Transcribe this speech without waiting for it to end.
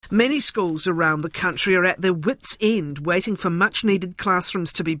Many schools around the country are at their wits' end, waiting for much-needed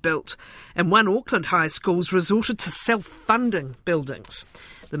classrooms to be built, and one Auckland high school's resorted to self-funding buildings.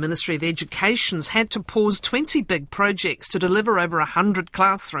 The Ministry of Education's had to pause 20 big projects to deliver over 100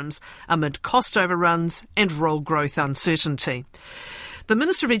 classrooms amid cost overruns and role growth uncertainty. The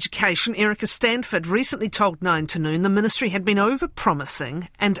Minister of Education, Erica Stanford, recently told 9 to Noon the ministry had been over-promising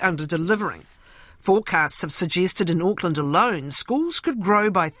and under-delivering. Forecasts have suggested in Auckland alone, schools could grow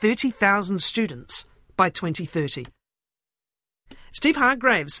by 30,000 students by 2030. Steve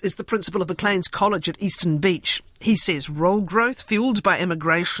Hargraves is the principal of Maclean's College at Eastern Beach. He says role growth fuelled by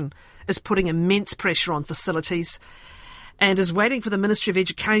immigration is putting immense pressure on facilities and is waiting for the Ministry of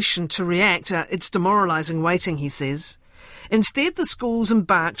Education to react. It's demoralising waiting, he says. Instead, the school's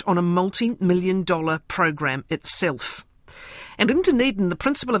embarked on a multi-million-dollar program itself. And in Dunedin, the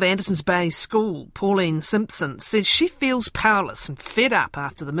principal of Andersons Bay School, Pauline Simpson, says she feels powerless and fed up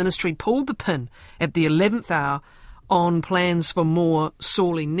after the ministry pulled the pin at the 11th hour on plans for more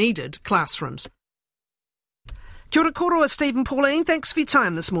sorely needed classrooms. Kia ora koroa, Steve and Pauline. Thanks for your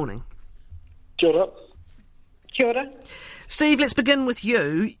time this morning. Kia ora. Kia ora. Steve, let's begin with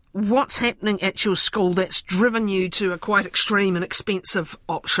you. What's happening at your school that's driven you to a quite extreme and expensive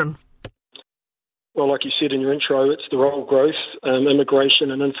option? Well, like you said in your intro, it's the role growth,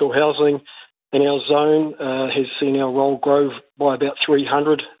 immigration and infill housing in our zone has seen our role grow by about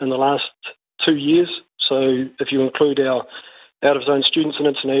 300 in the last 2 years. So if you include our out-of-zone students and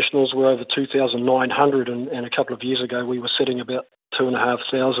internationals, we're over 2,900, and a couple of years ago we were sitting about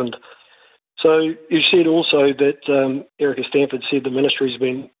 2,500. So you said also that Erica Stanford said the ministry's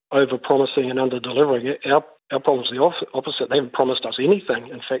been over-promising and under-delivering. Our problem's the opposite. They haven't promised us anything.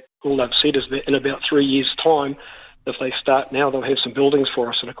 In fact, all they've said is that in about 3 years' time, if they start now, they'll have some buildings for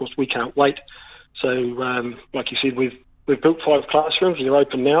us, and of course we can't wait. So, like you said, we've built 5 classrooms. They're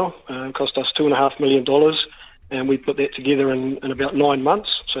open now. It cost us $2.5 million, and we put that together in about 9 months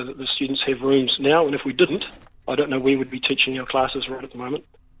so that the students have rooms now. And if we didn't, I don't know where we'd be teaching our classes right at the moment.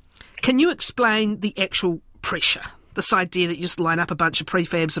 Can you explain the actual pressure? This idea that you just line up a bunch of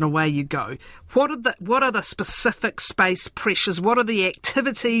prefabs and away you go. What are the specific space pressures? What are the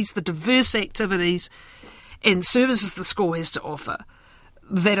activities, the diverse activities and services the school has to offer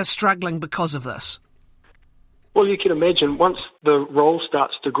that are struggling because of this? Well, you can imagine once the role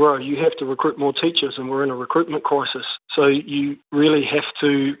starts to grow, you have to recruit more teachers, and we're in a recruitment crisis. So you really have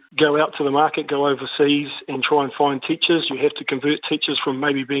to go out to the market, go overseas and try and find teachers. You have to convert teachers from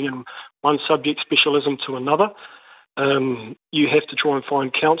maybe being in one subject specialism to another. You have to try and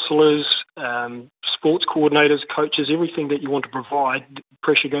find counsellors, sports coordinators, coaches, everything that you want to provide.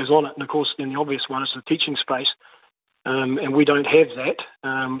 Pressure goes on it. And, of course, then the obvious one is the teaching space. And we don't have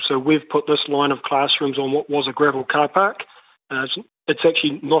that. So we've put this line of classrooms on what was a gravel car park. It's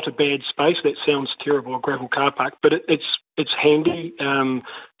actually not a bad space. That sounds terrible, a gravel car park, but it's handy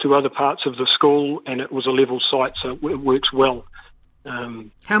to other parts of the school, and it was a level site, so it works well.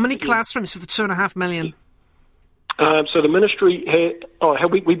 How many classrooms for the $2.5 million? So the ministry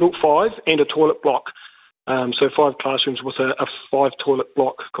we built 5 and a toilet block. So 5 classrooms with a 5-toilet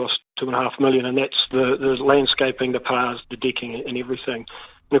block cost $2.5 million, and that's the landscaping, the paths, the decking, and everything.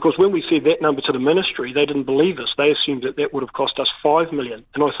 And of course, when we said that number to the ministry, they didn't believe us. They assumed that would have cost us $5 million,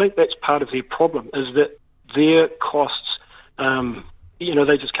 and I think that's part of their problem is that their costs.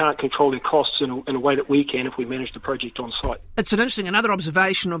 They just can't control their costs in a way that we can if we manage the project on site. It's another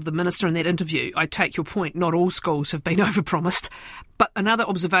observation of the minister in that interview. I take your point, not all schools have been overpromised, but another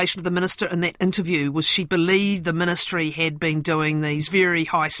observation of the minister in that interview was she believed the ministry had been doing these very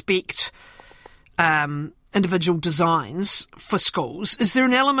high-spec individual designs for schools. Is there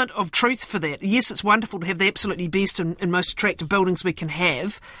an element of truth for that? Yes, it's wonderful to have the absolutely best and most attractive buildings we can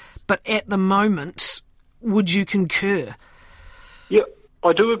have, but at the moment, would you concur? Yeah,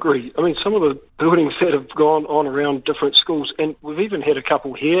 I do agree. I mean, some of the buildings that have gone on around different schools, and we've even had a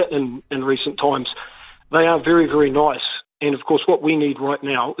couple here in recent times, they are very, very nice. And, of course, what we need right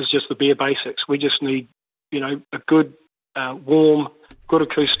now is just the bare basics. We just need, a good, warm, good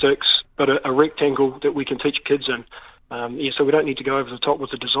acoustics, but a rectangle that we can teach kids in. So we don't need to go over the top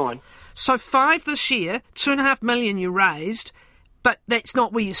with the design. So 5 this year, $2.5 million you raised, but that's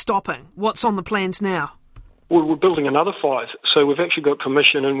not where you're stopping. What's on the plans now? Well, we're building another 5, so we've actually got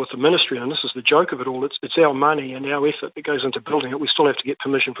permission in with the ministry, and this is the joke of it all. It's our money and our effort that goes into building it. We still have to get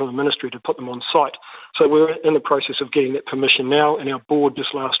permission from the ministry to put them on site. So we're in the process of getting that permission now, and our board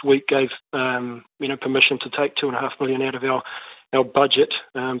just last week gave permission to take $2.5 million out of our budget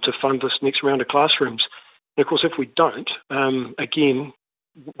to fund this next round of classrooms. And of course, if we don't, again,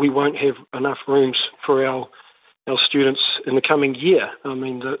 we won't have enough rooms for our our students in the coming year. I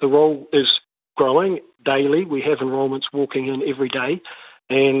mean, the role is growing daily. We have enrolments walking in every day.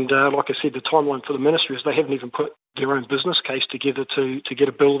 And like I said, the timeline for the ministry is they haven't even put their own business case together to get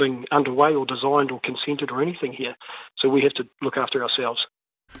a building underway or designed or consented or anything here. So we have to look after ourselves.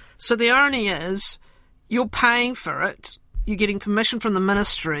 So the irony is you're paying for it, you're getting permission from the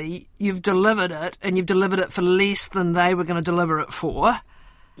ministry, you've delivered it, and you've delivered it for less than they were going to deliver it for.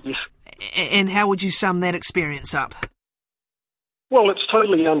 Yes. And how would you sum that experience up? Well, it's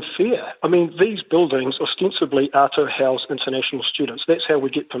totally unfair. I mean, these buildings ostensibly are to house international students. That's how we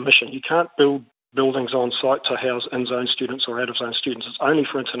get permission. You can't build buildings on site to house in-zone students or out-of-zone students. It's only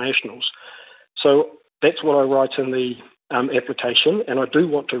for internationals. So that's what I write in the application, and I do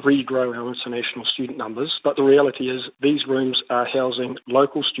want to regrow our international student numbers, but the reality is these rooms are housing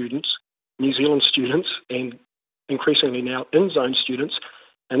local students, New Zealand students, and increasingly now in-zone students,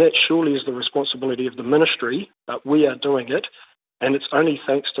 and that surely is the responsibility of the ministry, but we are doing it. And it's only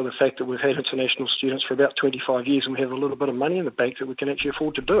thanks to the fact that we've had international students for about 25 years and we have a little bit of money in the bank that we can actually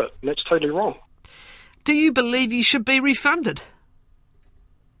afford to do it. And that's totally wrong. Do you believe you should be refunded?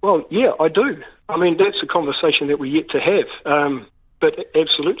 Well, yeah, I do. I mean, that's a conversation that we're yet to have. But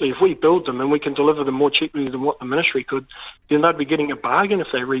absolutely, if we build them and we can deliver them more cheaply than what the ministry could, then they'd be getting a bargain if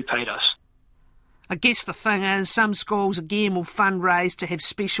they repaid us. I guess the thing is, some schools, again, will fundraise to have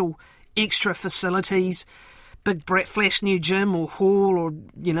special extra facilities, big flash new gym or hall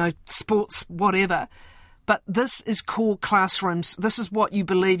or, sports, whatever. But this is core classrooms. This is what you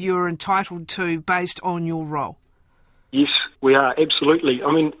believe you're entitled to based on your role. Yes, we are, absolutely.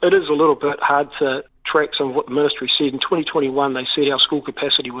 I mean, it is a little bit hard to track some of what the ministry said. In 2021, they said our school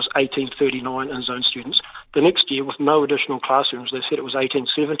capacity was 1839 in-zone students. The next year, with no additional classrooms, they said it was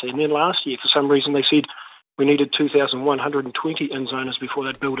 1870. And then last year, for some reason, they said we needed 2,120 in-zoners before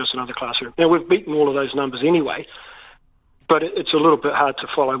they'd build us another classroom. Now, we've beaten all of those numbers anyway, but it's a little bit hard to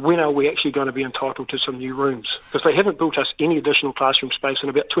follow. When are we actually going to be entitled to some new rooms? Because they haven't built us any additional classroom space in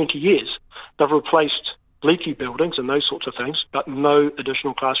about 20 years. They've replaced leaky buildings and those sorts of things, but no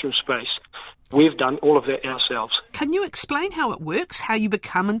additional classroom space. We've done all of that ourselves. Can you explain how it works, how you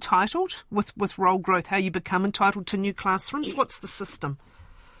become entitled with role growth, how you become entitled to new classrooms? What's the system?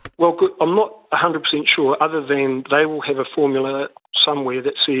 Well, good. I'm not 100% sure, other than they will have a formula somewhere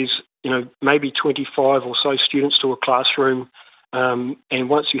that says, maybe 25 or so students to a classroom, and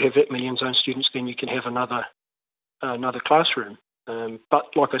once you have that many in-zone students, then you can have another classroom.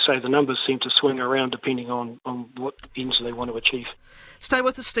 But like I say, the numbers seem to swing around depending on what ends they want to achieve. Stay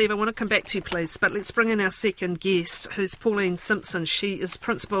with us, Steve. I want to come back to you, please. But let's bring in our second guest, who's Pauline Simpson. She is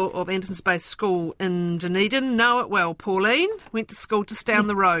principal of Anderson's Bay School in Dunedin. Know it well, Pauline. Went to school just down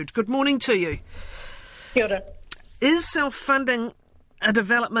the road. Good morning to you. Kia ora. Is self-funding a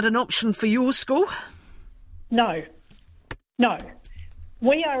development an option for your school? No.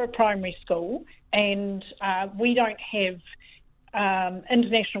 We are a primary school and we don't have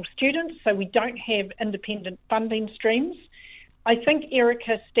international students, so we don't have independent funding streams. I think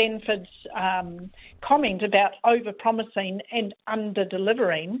Erica Stanford's comment about over-promising and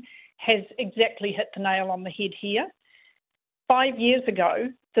under-delivering has exactly hit the nail on the head here. 5 years ago,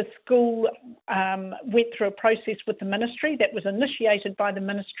 the school went through a process with the ministry that was initiated by the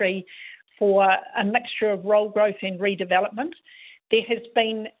ministry for a mixture of role growth and redevelopment. There has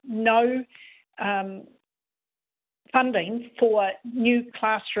been no funding for new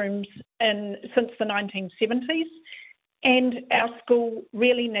classrooms since the 1970s, and our school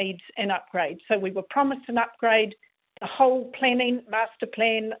really needs an upgrade. So we were promised an upgrade, the whole planning, master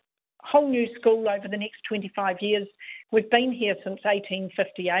plan, whole new school over the next 25 years. We've been here since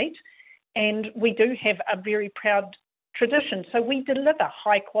 1858, and we do have a very proud tradition. So we deliver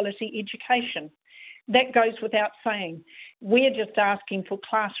high-quality education. That goes without saying. We're just asking for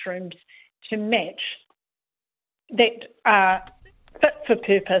classrooms to match that are fit for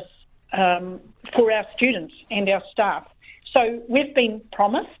purpose for our students and our staff. So we've been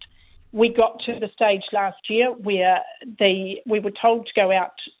promised. We got to the stage last year where we were told to go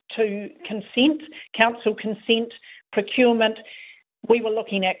out to consent, council consent, procurement. We were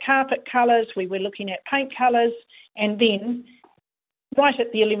looking at carpet colours, we were looking at paint colours, and then right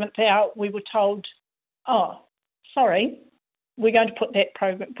at the 11th hour we were told, sorry, we're going to put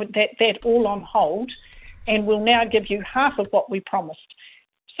that all on hold, and we'll now give you half of what we promised.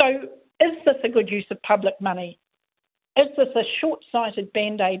 So is this a good use of public money? Is this a short-sighted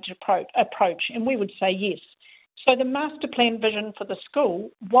band-aid approach? And we would say yes. So the master plan vision for the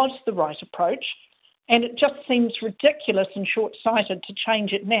school was the right approach, and it just seems ridiculous and short-sighted to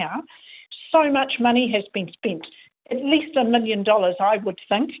change it now. So much money has been spent. at least $1 million, I would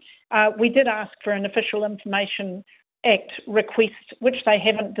think. We did ask for an Official Information Act request, which they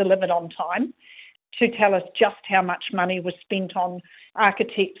haven't delivered on time, to tell us just how much money was spent on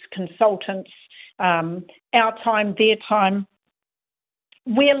architects, consultants, our time, their time.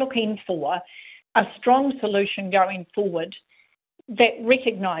 We're looking for a strong solution going forward that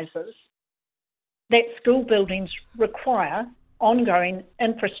recognises that school buildings require ongoing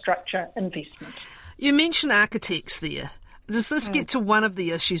infrastructure investment. You mentioned architects there. Does this get to one of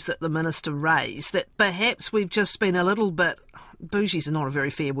the issues that the Minister raised, that perhaps we've just been a little bit, bougie's not a very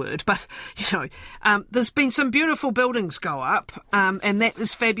fair word, but, there's been some beautiful buildings go up, and that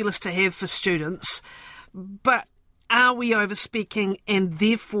is fabulous to have for students, but are we overspeccing and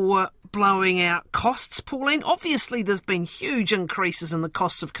therefore blowing out costs, Pauline? Obviously, there's been huge increases in the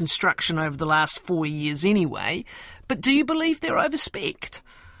costs of construction over the last 4 years anyway, but do you believe they're overspecced?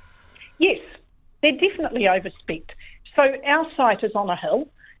 Yes, they're definitely overspecced. So our site is on a hill,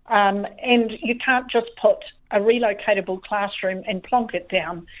 and you can't just put a relocatable classroom and plonk it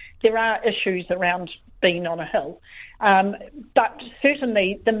down. There are issues around being on a hill. But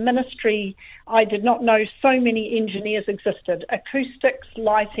certainly the ministry, I did not know so many engineers existed. Acoustics,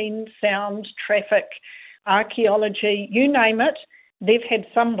 lighting, sound, traffic, archaeology, you name it, they've had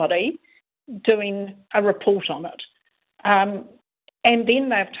somebody doing a report on it. And then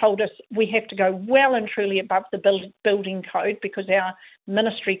they've told us we have to go well and truly above the building code because our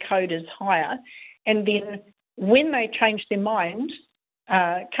ministry code is higher. And then when they changed their mind,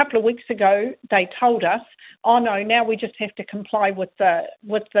 a couple of weeks ago, they told us, oh no, now we just have to comply with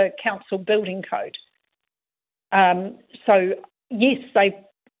the council building code. So yes,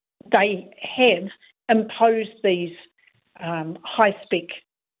 they have imposed these high spec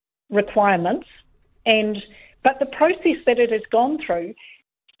requirements, but the process that it has gone through,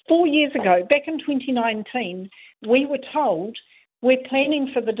 4 years ago, back in 2019, we were told we're planning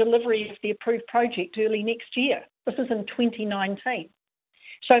for the delivery of the approved project early next year. This is in 2019.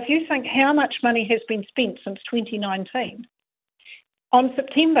 So if you think how much money has been spent since 2019, on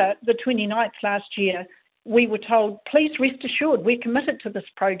September the 29th last year, we were told, please rest assured, we're committed to this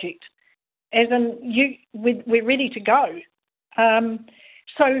project, as in we're ready to go.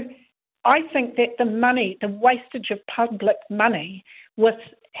 So I think that the money, the wastage of public money with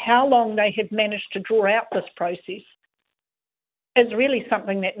how long they have managed to draw out this process is really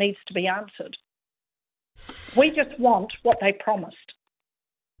something that needs to be answered. We just want what they promised.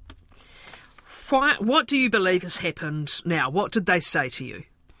 What do you believe has happened now? What did they say to you?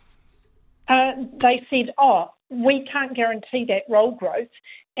 They said, we can't guarantee that role growth,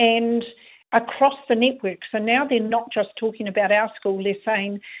 and across the network. So now they're not just talking about our school, they're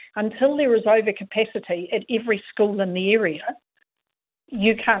saying until there is overcapacity at every school in the area,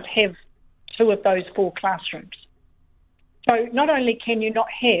 you can't have 2 of those 4 classrooms. So not only can you not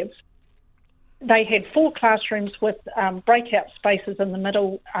have, they had 4 classrooms with breakout spaces in the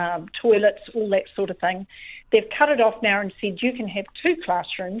middle, toilets, all that sort of thing. They've cut it off now and said you can have 2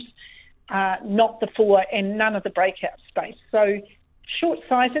 classrooms, not the 4, and none of the breakout space. So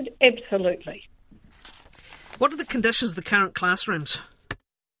short-sighted, absolutely. What are the conditions of the current classrooms?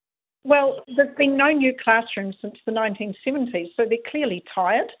 Well, there's been no new classrooms since the 1970s, so they're clearly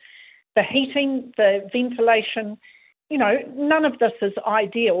tired. The heating, the ventilation, none of this is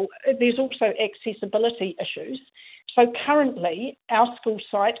ideal. There's also accessibility issues. So currently, our school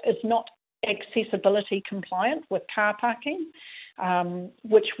site is not accessibility compliant with car parking,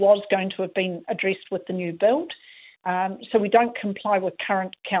 which was going to have been addressed with the new build. So we don't comply with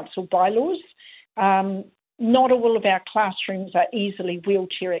current council bylaws. Not all of our classrooms are easily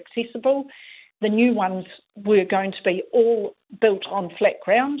wheelchair accessible. The new ones were going to be all built on flat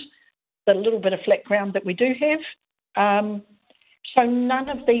ground, the little bit of flat ground that we do have. So none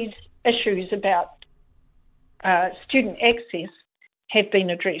of these issues about student access have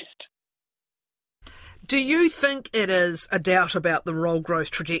been addressed. Do you think it is a doubt about the role growth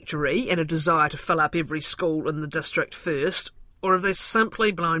trajectory and a desire to fill up every school in the district first, or have they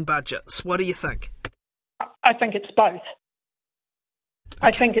simply blown budgets? What do you think? I think it's both. Okay.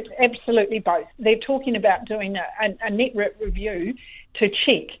 I think it's absolutely both. They're talking about doing a network review to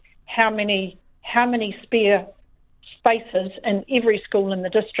check how many spare spaces in every school in the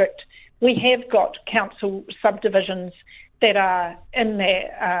district. We have got council subdivisions that are in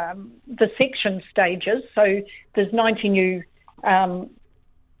the section stages. So there's 90 new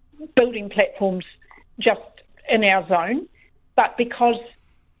building platforms just in our zone. But because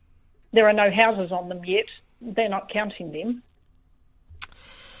there are no houses on them yet, they're not counting them.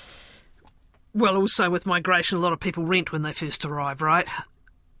 Well, also with migration, a lot of people rent when they first arrive, right?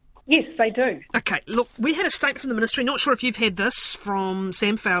 Yes, they do. Okay, look, we had a statement from the Ministry, not sure if you've had this, from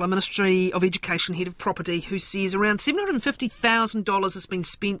Sam Fowler, Ministry of Education, Head of Property, who says around $750,000 has been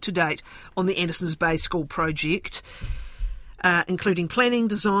spent to date on the Andersons Bay School project, including planning,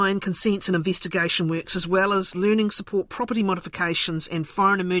 design, consents and investigation works, as well as learning support, property modifications and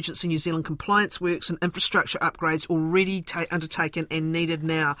Fire and Emergency New Zealand compliance works and infrastructure upgrades already undertaken and needed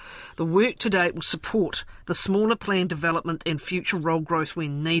now. The work to date will support the smaller planned development and future role growth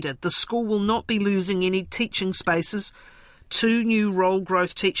when needed. The school will not be losing any teaching spaces. 2 new role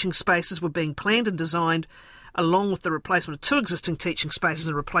growth teaching spaces were being planned and designed, along with the replacement of 2 existing teaching spaces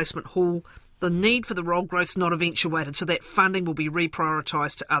and a replacement hall. The need for the role growth is not eventuated, so that funding will be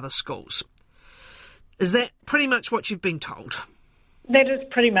reprioritised to other schools. Is that pretty much what you've been told? That is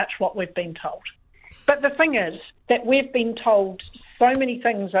pretty much what we've been told. But the thing is that we've been told so many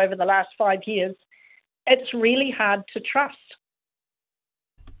things over the last 5 years, it's really hard to trust.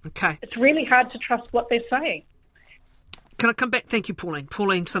 Okay. It's really hard to trust what they're saying. Can I come back? Thank you, Pauline.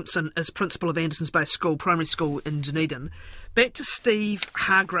 Pauline Simpson is principal of Andersons Bay School, primary school in Dunedin. Back to Steve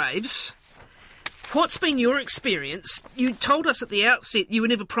Hargraves. What's been your experience? You told us at the outset you were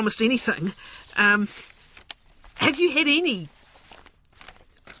never promised anything. Have you had any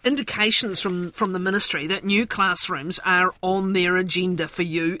indications from the Ministry that new classrooms are on their agenda for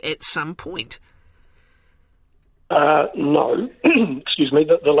you at some point? No. Excuse me.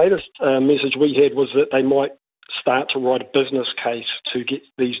 The latest message we had was that they might start to write a business case to get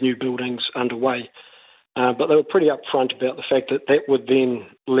these new buildings underway. But they were pretty upfront about the fact that that would then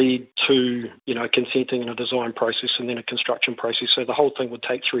lead to, consenting and a design process and then a construction process. So the whole thing would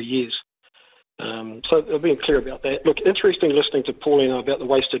take 3 years. So they're being clear about that. Look, interesting listening to Pauline about the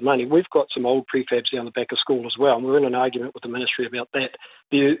wasted money. We've got some old prefabs down the back of school as well, and we're in an argument with the Ministry about that.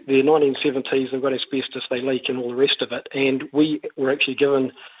 They're 1970s, they've got asbestos, they leak and all the rest of it. And we were actually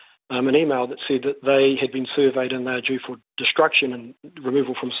given an email that said that they had been surveyed and they are due for destruction and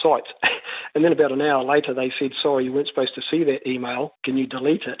removal from site. And then about an hour later, they said, sorry, you weren't supposed to see that email. Can you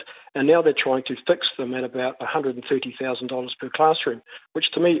delete it? And now they're trying to fix them at about $130,000 per classroom,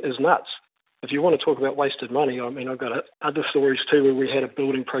 which to me is nuts. If you want to talk about wasted money, I mean, I've got other stories too where we had a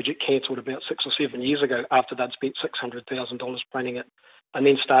building project cancelled about 6 or 7 years ago after they'd spent $600,000 planning it and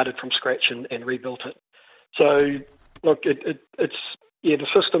then started from scratch and rebuilt it. So, look, it's the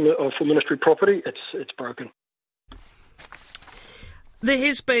system for ministry property, it's broken. There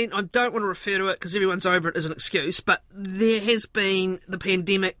has been, I don't want to refer to it because everyone's over it as an excuse, but there has been the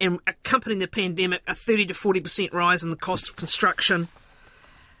pandemic and accompanying the pandemic a 30 to 40% rise in the cost of construction.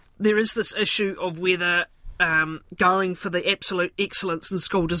 There is this issue of whether going for the absolute excellence in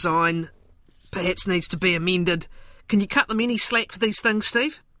school design perhaps needs to be amended. Can you cut them any slack for these things,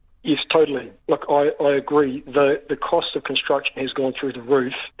 Steve? Yes, totally. Look, I agree. The cost of construction has gone through the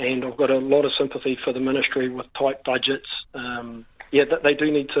roof, and I've got a lot of sympathy for the ministry with tight budgets. They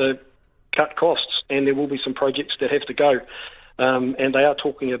do need to cut costs, and there will be some projects that have to go. And they are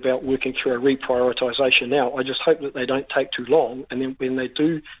talking about working through a reprioritisation now. I just hope that they don't take too long, and then when they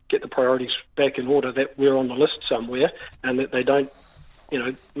do get the priorities back in order, that we're on the list somewhere, and that they don't,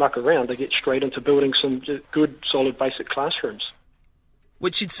 muck around. They get straight into building some good, solid, basic classrooms.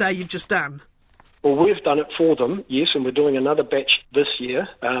 Which you'd say you've just done? Well, we've done it for them, yes, and we're doing another batch this year,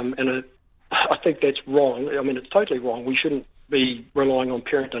 and I think that's wrong. I mean, it's totally wrong. We shouldn't be relying on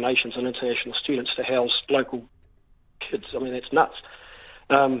parent donations and international students to house local kids. I mean, that's nuts.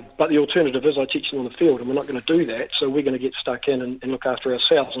 But the alternative is I teach them on the field, and we're not going to do that, so we're going to get stuck in and look after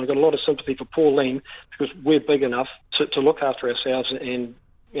ourselves. And I've got a lot of sympathy for Pauline because we're big enough to look after ourselves, and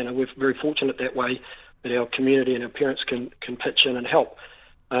we're very fortunate that way that our community and our parents can pitch in and help.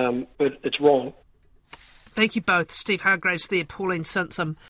 But it's wrong. Thank you both. Steve Hargraves there, Pauline Simpson.